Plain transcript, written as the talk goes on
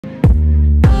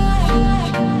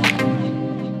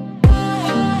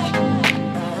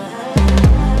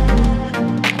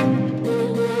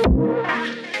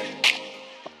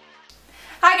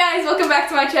back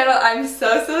to my channel. I'm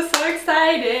so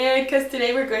excited because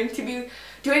today we're going to be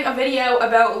doing a video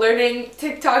about learning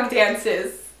TikTok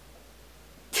dances.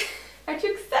 Aren't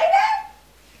you excited?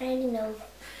 I already know.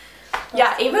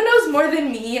 Yeah, Ava knows more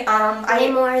than me.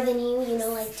 Way more than you, you know,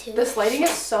 like 2. This lighting is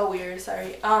so weird,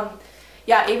 sorry.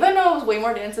 Yeah, Ava knows way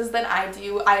more dances than I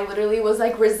do. I literally was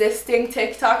like resisting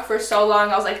TikTok for so long.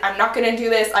 I was like, I'm not gonna do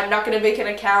this, I'm not gonna make an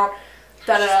account,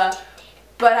 da-da-da.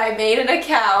 But I made an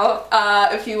account.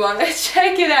 If you want to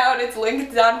check it out, it's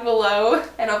linked down below,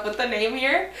 and I'll put the name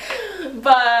here.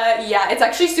 But yeah, it's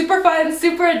actually super fun,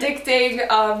 super addicting.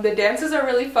 The dances are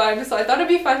really fun, so I thought it'd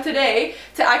be fun today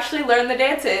to actually learn the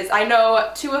dances. I know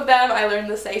 2 of them. I learned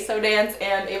the Say-So dance,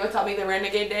 and Ava taught me the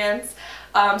Renegade dance.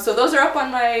 So those are up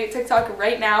on my TikTok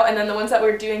right now, and then the ones that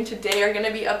we're doing today are going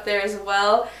to be up there as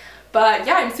well. But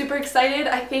yeah, I'm super excited.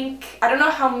 I don't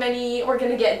know how many we're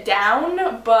going to get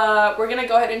down, but we're going to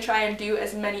go ahead and try and do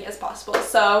as many as possible.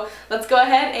 So let's go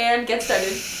ahead and get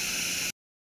started.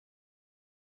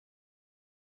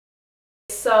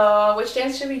 So which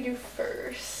dance should we do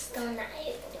first? The one that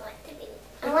I want to do.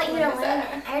 I want you to learn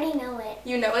it. I already know it.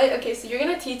 You know it? Okay, so you're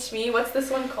going to teach me. What's this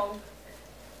one called?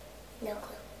 No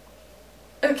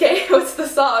clue. Okay, what's the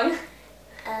song?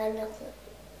 No clue.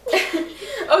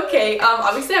 Okay,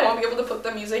 obviously I won't be able to put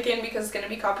the music in because it's going to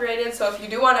be copyrighted, so if you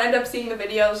do want to end up seeing the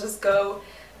videos, just go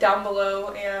down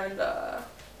below and,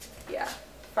 yeah,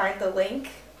 find the link.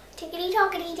 Tickety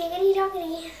tockety, tickety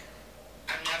tockety.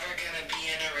 I'm never gonna be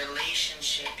in a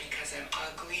relationship because I'm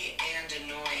ugly and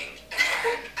annoying.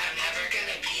 Again, I'm never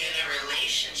gonna be in a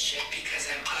relationship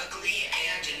because I'm ugly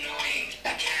and annoying.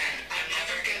 Again, I'm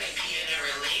never gonna be in a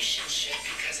relationship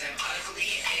because I'm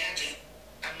ugly and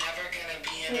I'm never gonna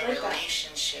be in a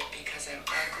relationship because I'm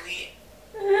ugly.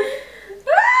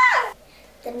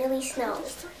 The Millie Snow.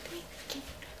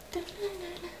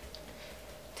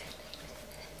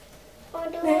 Are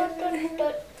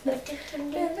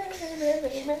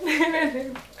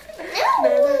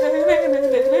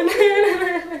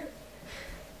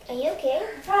you okay?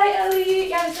 Hi, Ellie.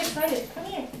 Yeah, I'm so excited. Come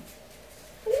here.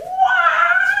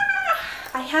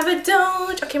 I have a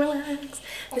don't. Okay, relax.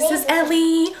 This is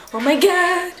Ellie. Oh my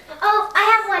god. Oh, I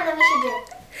have one that we should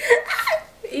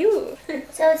do. Ew.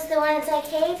 So it's the one that's like,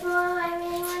 hey bro, I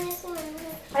really want to sing.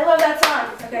 I love that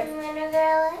song. Okay.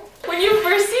 When you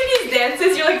first see these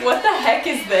dances, you're like, what the heck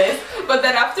is this? But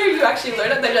then after you actually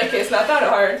learn it, then you're like, okay, it's not that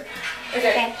hard.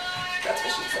 Okay. That's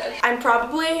what she said. I'm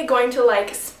probably going to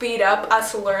like speed up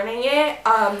us learning it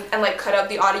and like cut out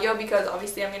the audio because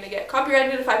obviously I'm going to get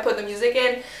copyrighted if I put the music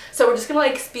in. So we're just going to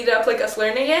like speed up like us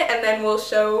learning it, and then we'll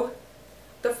show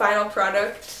the final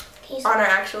product on our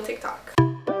actual TikTok.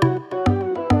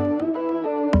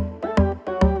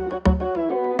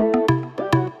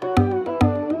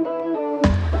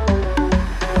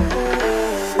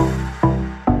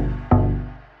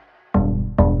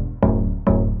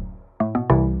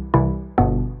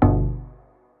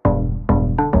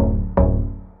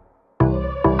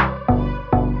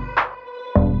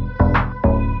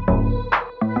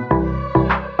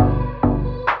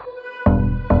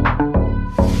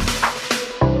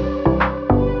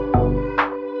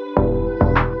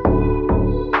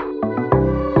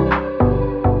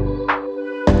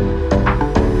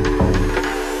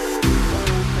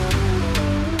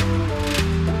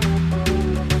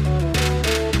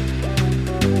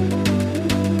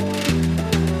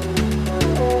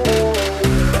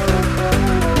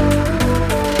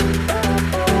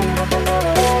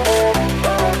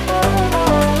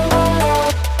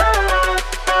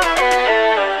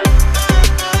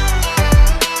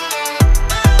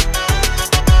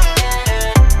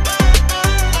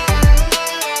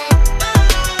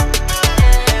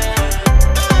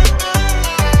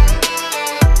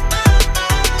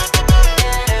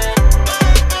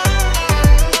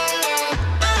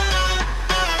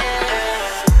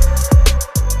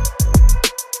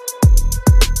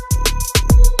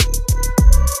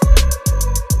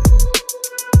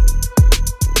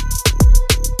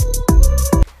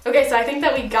 Okay, so I think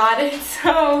that we got it,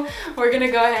 so we're gonna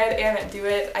go ahead and do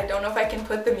it. I don't know if I can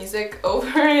put the music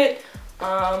over it,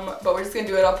 but we're just gonna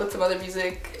do it. I'll put some other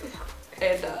music,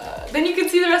 and then you can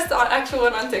see the rest of the actual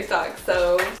one on TikTok,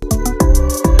 so.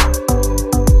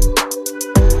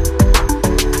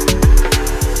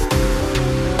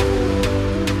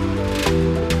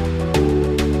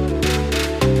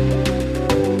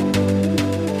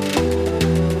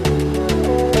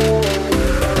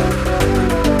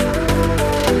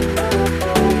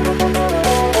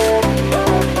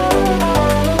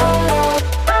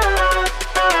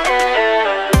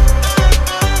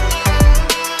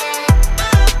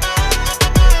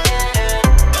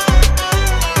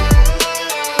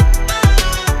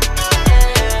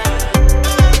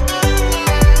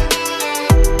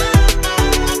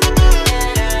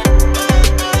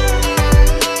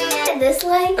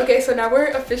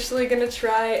 officially gonna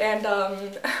try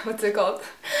and what's it called?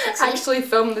 Actually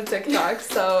film the TikTok.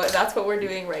 So that's what we're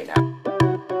doing right now.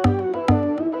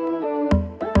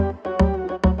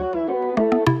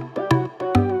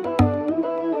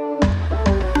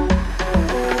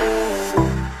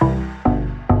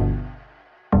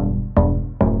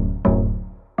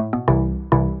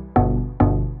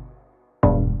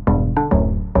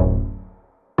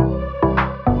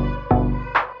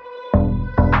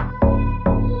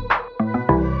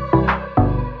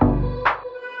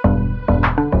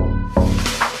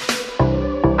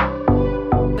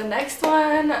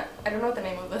 I don't know what the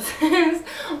name of this is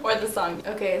or the song.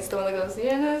 Okay, it's the one that goes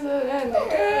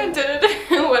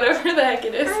whatever the heck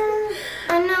it is.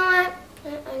 I know it.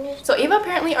 So Ava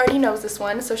apparently already knows this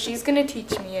one, so she's gonna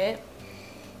teach me it.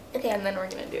 Okay. And then we're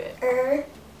gonna do it. I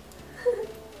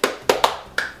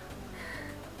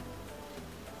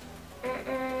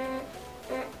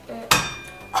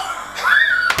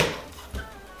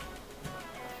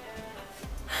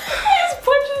just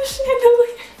punched the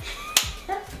chandelier.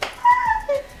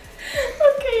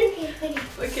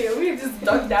 Okay, let me just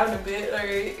duck down a bit,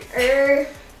 alright?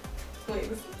 Wait.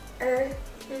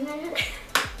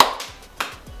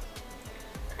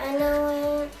 I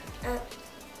know it.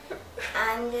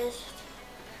 I'm just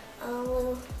a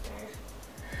loser.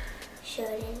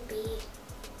 Shouldn't be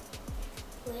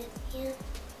with you.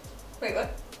 Wait, what?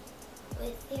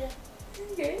 With you.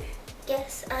 Okay.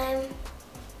 Guess I'm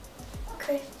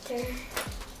critter.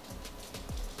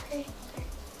 Critter.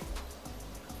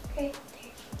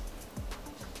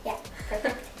 Yeah,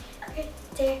 perfect.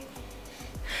 Critter.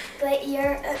 But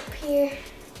you're up here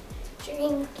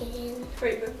drinking.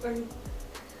 Wait, that's fine.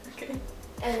 Okay.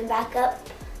 And then back up.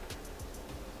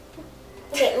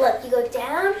 Okay, look, you go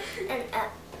down and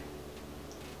up.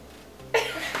 Okay.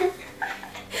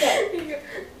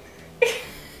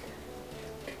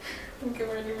 Okay,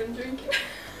 we're not even drinking.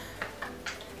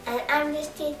 And I'm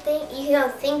just you can go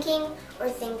thinking or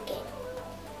thinking.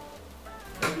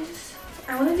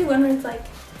 I want to do one where it's like,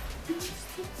 is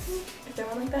there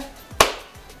one like that?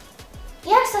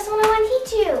 Yes, that's the one I want to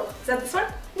teach you. Is that this one?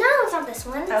 No, it's not this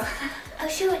one. Oh. I'll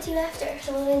show it to you after.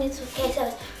 So we're gonna do this. Okay,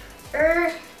 so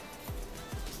it's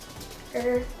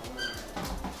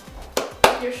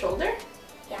Your shoulder?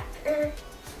 Yeah.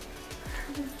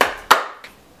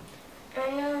 I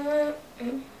know.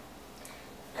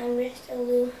 I'm just a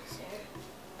loser.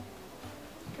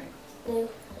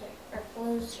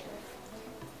 Loser.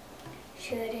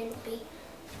 Shouldn't be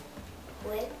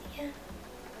with you.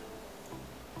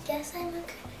 Guess I'm a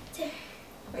critter.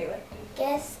 Wait, what?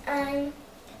 Guess I'm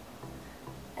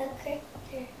a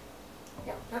critter.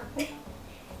 No, not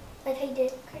like I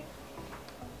did.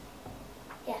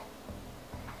 Yeah.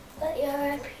 But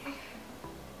you're up here.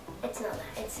 It's not that.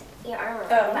 It's your arm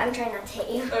around. Oh. But I'm trying not to hit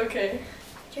you. Okay.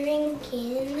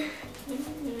 Drinking.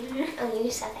 Oh,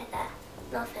 you suck at that.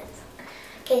 No offense.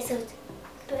 Okay, so it's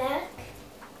back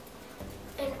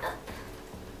and up.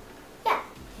 Yeah.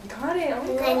 Got it. Oh my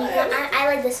And then you God. go, I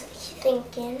like this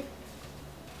thinking.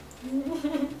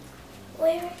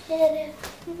 Where did it?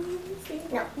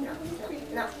 No.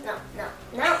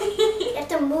 You have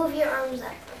to move your arms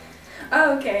up.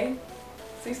 Oh, okay.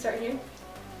 So you start here.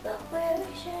 But where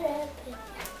should I be?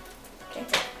 Okay.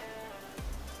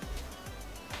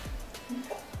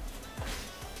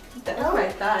 That's Oh. my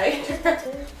thigh.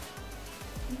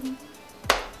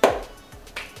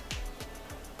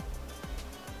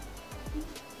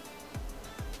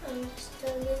 I'm just a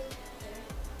loser.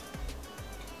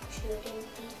 Shouldn't be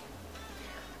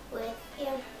with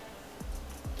you.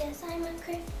 Guess I'm a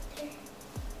critter.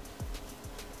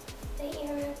 But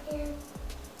you're up here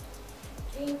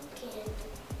drinking.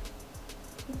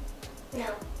 No.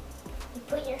 You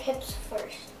put your hips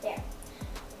first. There.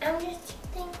 I'm just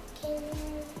thinking.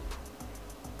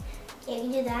 Yeah, you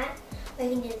can do that, or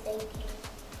you can do thinking.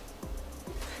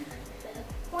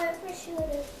 What should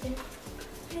have been?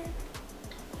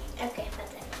 Okay,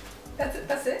 that's it. That's it?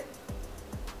 That's it?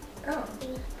 Oh.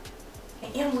 I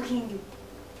am looking at you.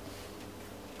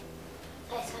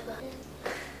 I saw it.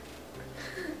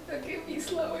 Okay, be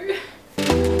slower.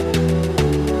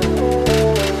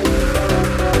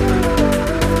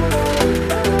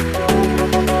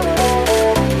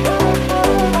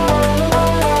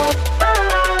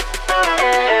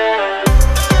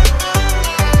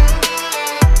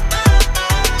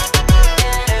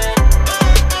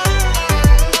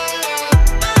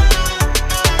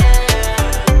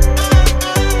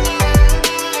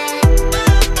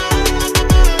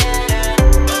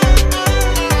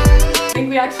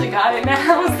 Actually got it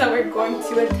now, so we're going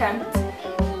to attempt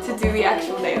to do the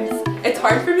actual dance. It's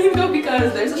hard for me though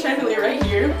because there's a chandelier right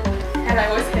here and I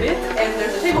always hit it, and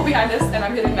there's a table behind us and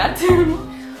I'm hitting that too.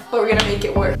 But we're gonna make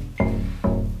it work.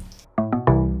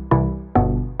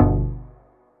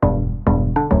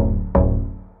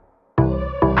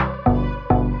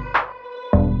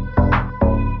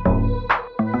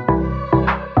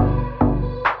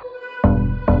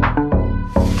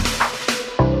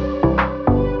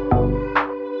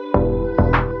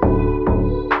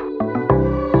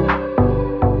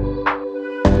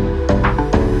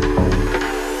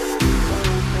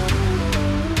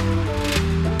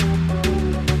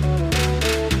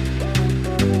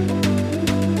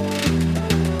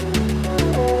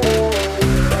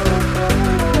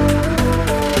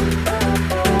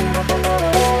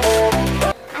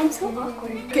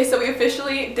 Okay, so we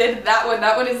officially did that one.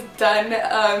 That one is done.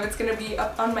 It's gonna be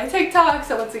up on my TikTok,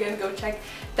 so once again, go check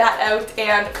that out.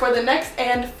 And for the next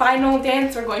and final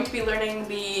dance, we're going to be learning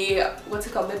the, what's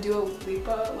it called, the Dua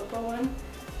Lipa one?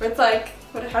 Where it's like,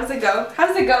 how does it go? How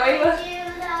does it go, Ava?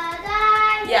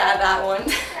 Yeah, that one.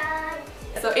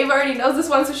 So Ava already knows this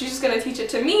one, so she's just gonna teach it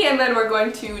to me, and then we're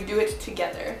going to do it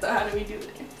together. So how do we do it?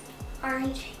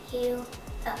 Aren't you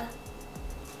a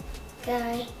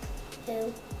guy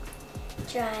who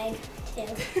tried to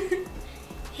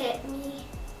hit me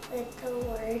with the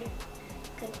word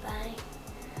goodbye?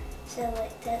 So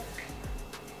it took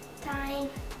time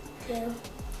to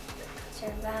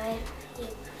survive. You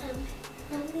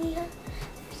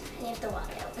have to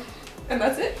walk out. And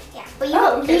that's it? Yeah, but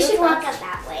you should walk out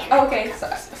that way. Oh, okay, so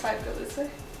I go this way.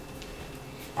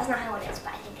 That's not how it is,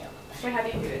 but I think it'll look better. Wait, how do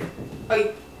you do it?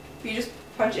 Oh, you just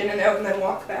punch in and out and then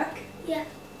walk back? Yeah.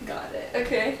 Got it.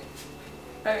 Okay.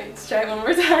 Alright, let's try it one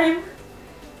more time.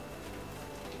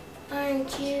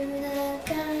 Aren't you the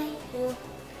guy who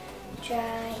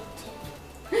tried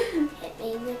to hit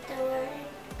me with the word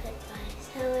goodbye?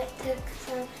 So it took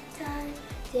some time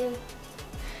to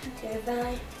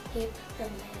survive you.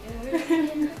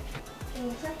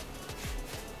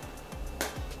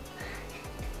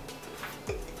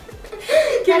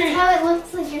 That's how it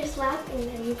looks when you're slapping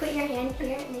them. You put your hand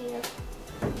here and then you go.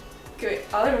 Okay,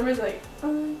 wait, all I remember is like,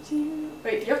 aren't you?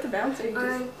 Wait, do you have to bounce or you just?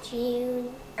 Aren't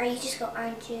you? Or you just go,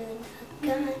 aren't you the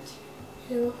guy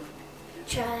who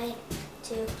tried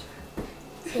to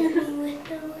hit me with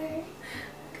the word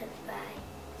goodbye?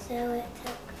 So it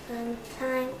took some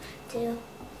time to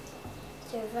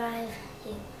survive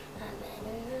you.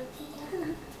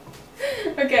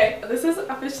 Okay, this is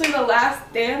officially the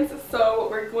last dance, so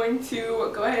we're going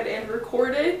to go ahead and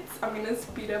record it. I'm gonna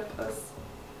speed up us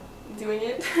doing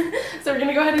it. So we're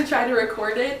gonna go ahead and try to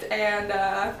record it, and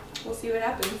we'll see what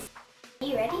happens. Are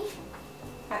you ready?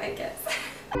 I guess.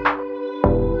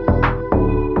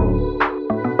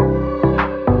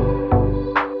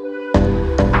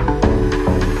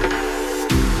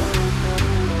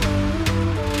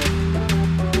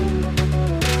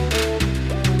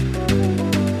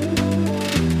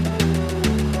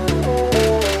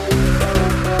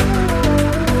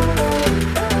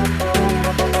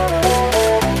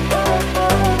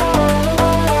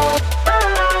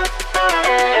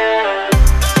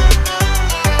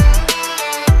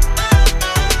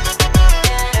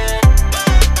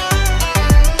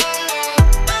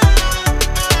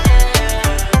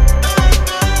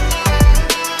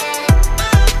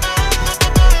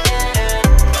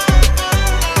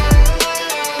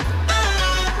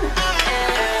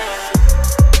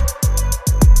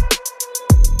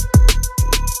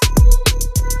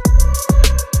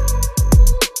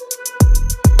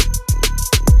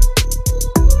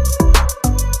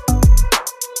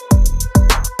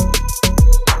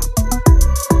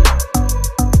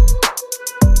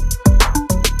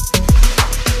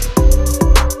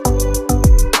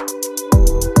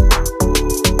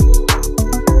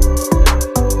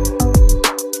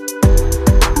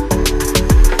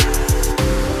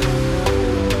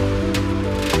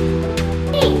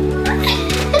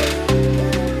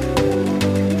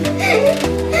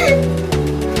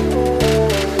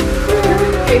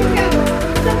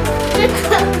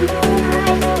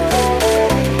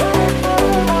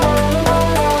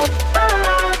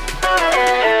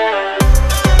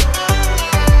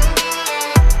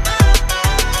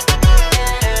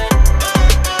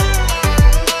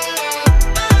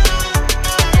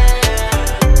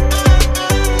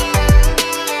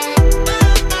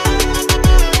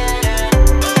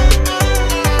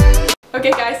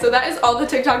 Okay guys, so that is all the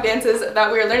TikTok dances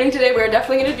that we are learning today. We're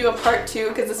definitely going to do a part 2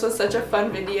 because this was such a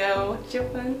fun video. Did you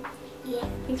have fun? Yeah.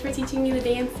 Thanks for teaching me the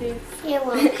dances. You're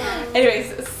welcome.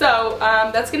 Anyways, so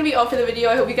that's going to be all for the video.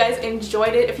 I hope you guys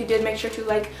enjoyed it. If you did, make sure to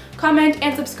like, comment,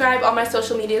 and subscribe. All my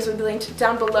social medias will be linked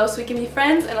down below so we can be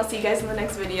friends, and I'll see you guys in the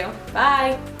next video.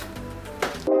 Bye!